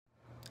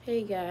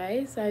Hey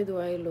guys, how do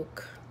I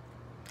look?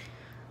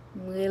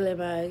 Mrele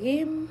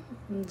Marim,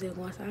 mdi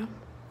kon sa.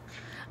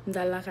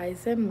 Mda la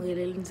kaise,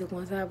 mrele li mdi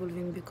kon sa pou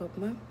vin pick up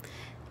ma.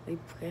 Li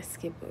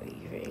preske pou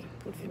rive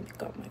pou vin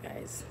pick up ma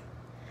guys.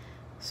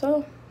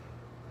 So,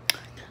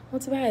 on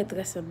ti ba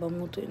etre se bon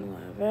moutou nou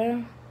ave.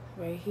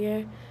 Right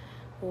here.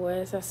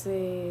 Ouais, ça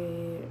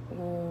c'est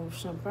mon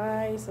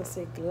champagne, ça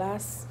c'est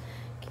glace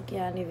qui est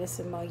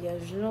anniversaire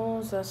mariage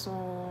non, ça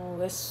sont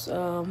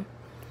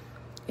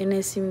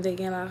enesim de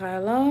gen la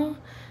kalan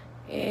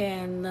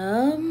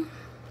and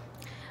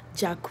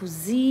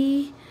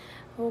jacuzzi.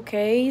 OK,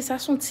 ça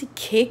sont petit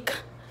cake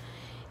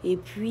et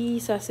puis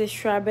ça c'est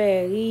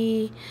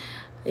strawberry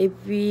et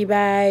puis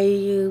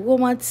by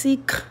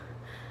romantique.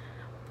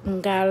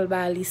 M'gal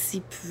ba li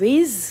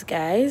surprise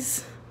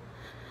guys.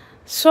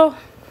 So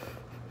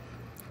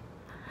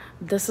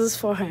this is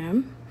for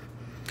him.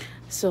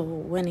 So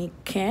when he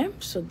came,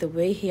 so the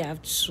way he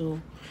have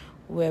to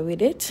wear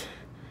with it.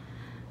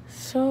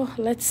 So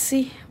let's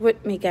see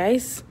with me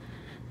guys.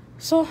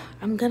 So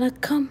I'm gonna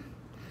come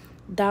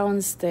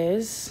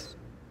downstairs.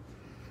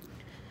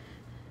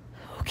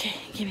 Okay,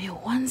 give me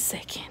 1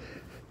 second.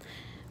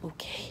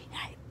 Okay,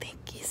 I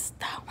think he's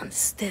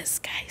downstairs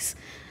guys.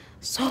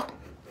 So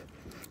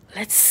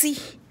let's see.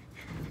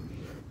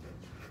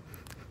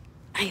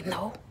 I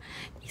know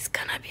he's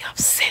gonna be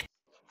upset.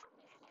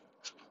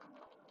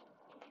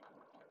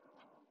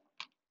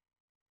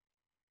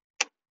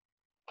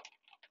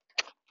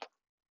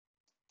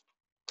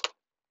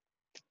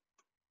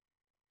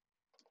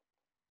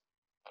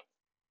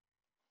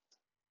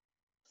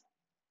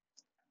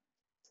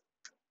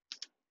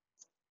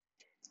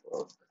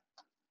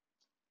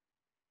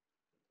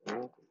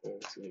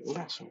 On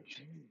a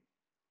changé.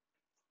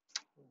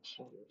 On a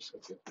changé, ça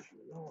fait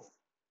toujours.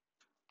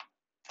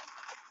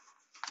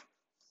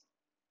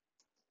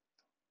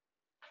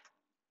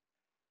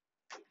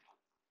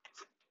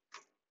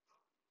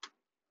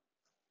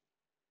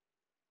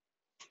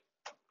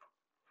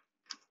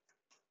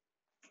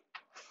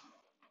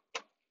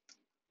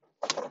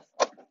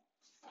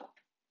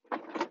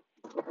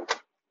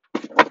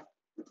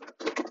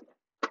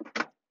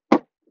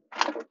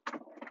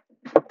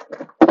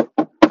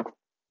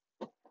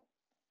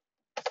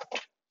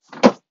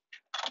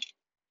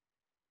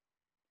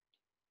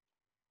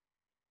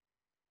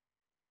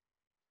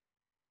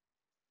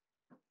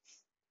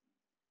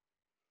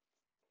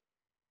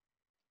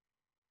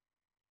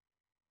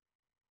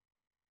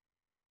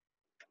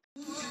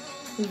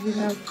 If you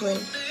have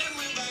bread.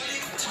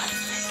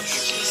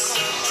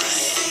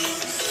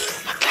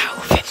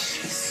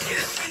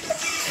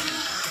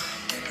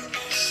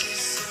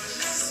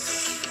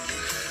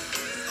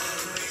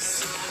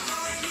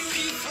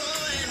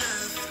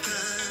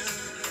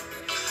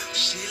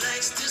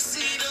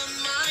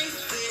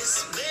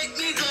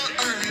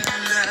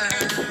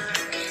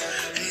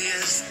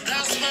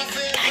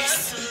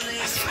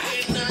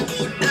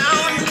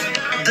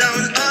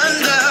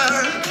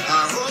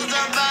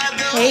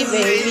 Hey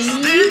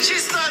baby. She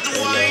started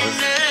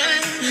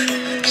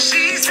whining.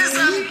 She says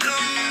I'm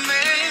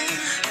coming.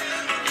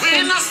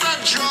 When I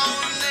start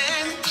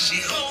drowning,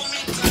 she hold me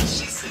tight.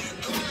 She said,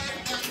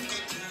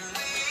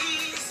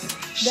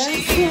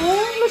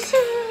 That's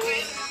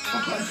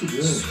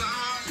it.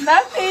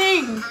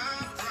 Nothing.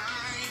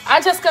 I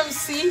just come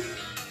see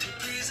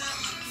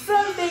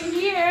something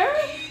here.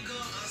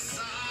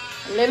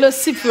 Little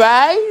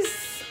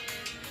surprise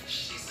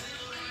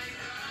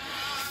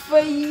for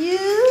you.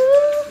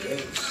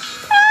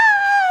 Ah!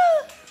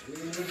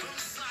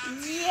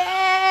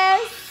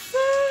 Yes.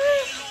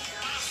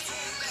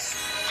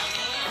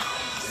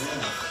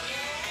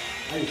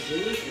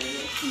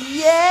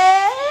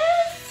 Yes.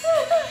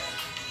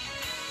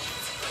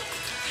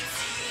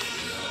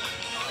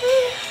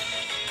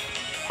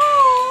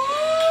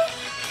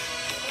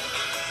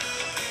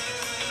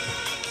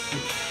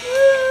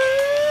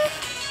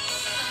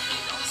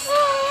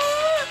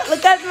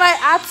 Look at my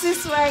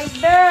artist right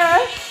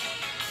there.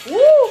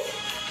 Woo!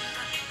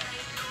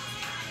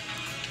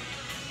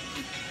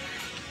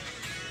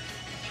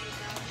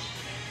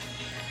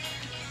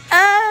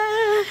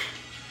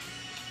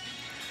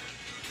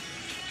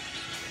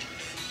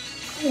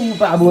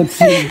 Pas bon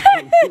signe.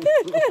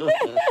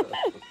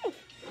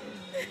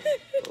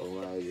 Oh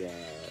my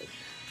God.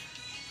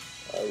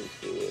 I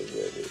feel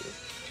ready.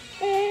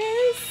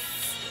 Yes.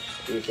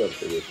 What's up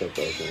to the top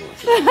of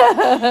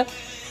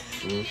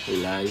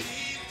live.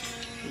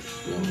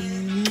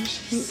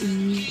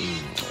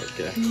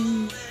 Okay.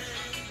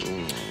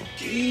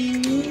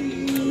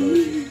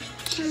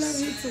 I love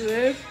you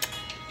too.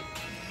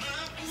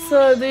 So,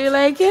 do you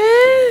like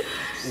it?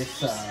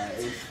 It's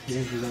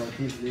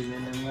living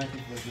in the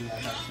market, but you're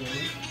not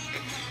actually.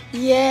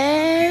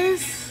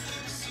 Yes.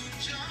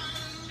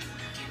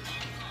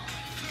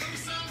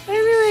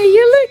 Anyway,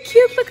 you look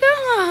cute. Look at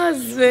my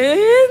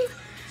husband.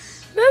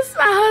 That's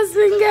my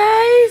husband,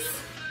 guys.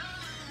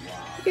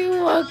 Wow.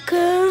 You're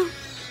welcome.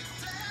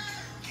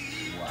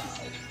 Wow.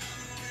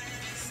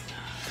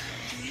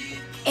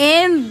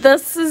 And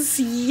this is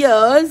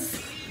yours.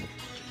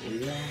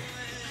 Yeah.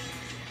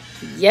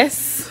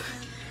 Yes.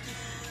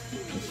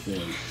 It's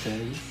very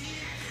pretty.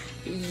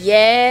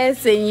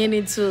 Yes, and you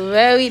need to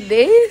wear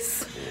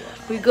this.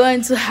 We're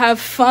going to have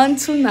fun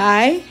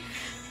tonight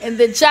in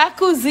the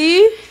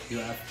jacuzzi. You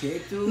have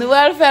cake too?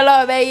 Noel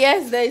fellow, but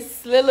yes,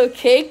 there's little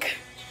cake.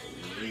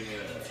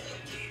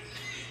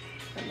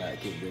 I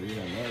like it, baby.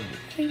 I love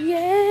it.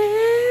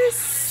 Yes.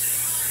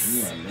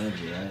 You know I love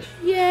you, right?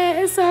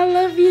 Yes, I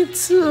love you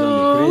It's gonna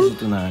be crazy too.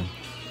 tonight.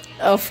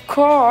 Of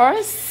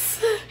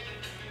course.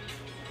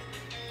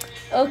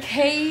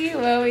 Okay,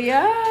 where we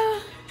are.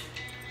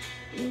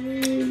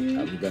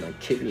 I'm gonna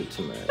kick it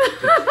tonight.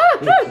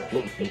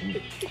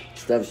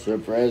 Stop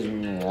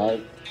surprising me,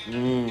 right?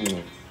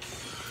 You're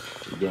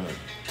gonna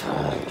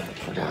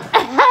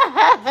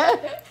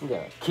I'm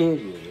gonna kill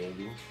you,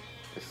 baby.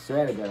 I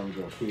swear to God, I'm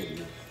gonna kill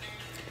you.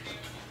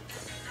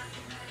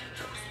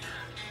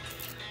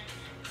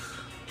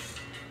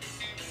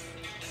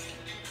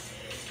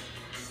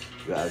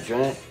 You got a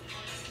drink?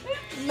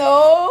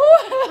 No.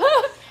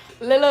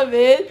 Little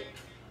bit.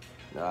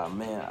 Nah,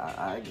 man,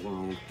 I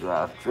can you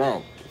have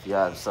drink if you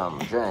have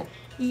something to drink.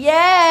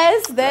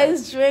 Yes,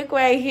 there's drink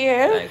right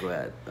here. Like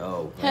what?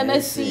 Oh,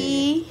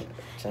 Hennessy.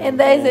 And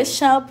there's a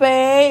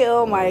champagne.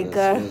 Oh my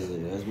God.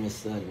 Let's me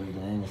start with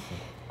the Hennessy.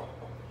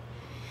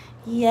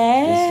 Can I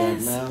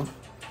Yes. start now?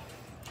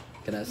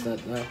 Can I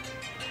start now?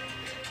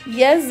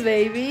 Yes,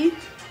 baby.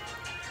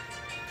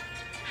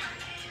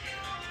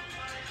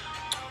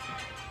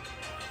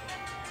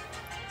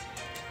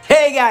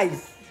 Hey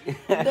guys!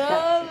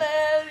 Don't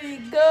let me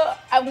go.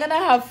 I'm gonna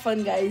have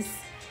fun, guys.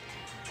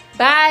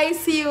 Bye.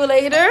 See you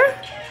later.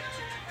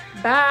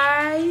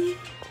 Bye.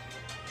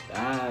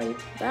 Bye.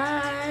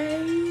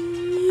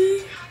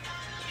 Bye.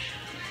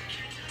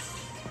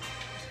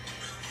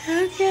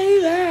 Okay,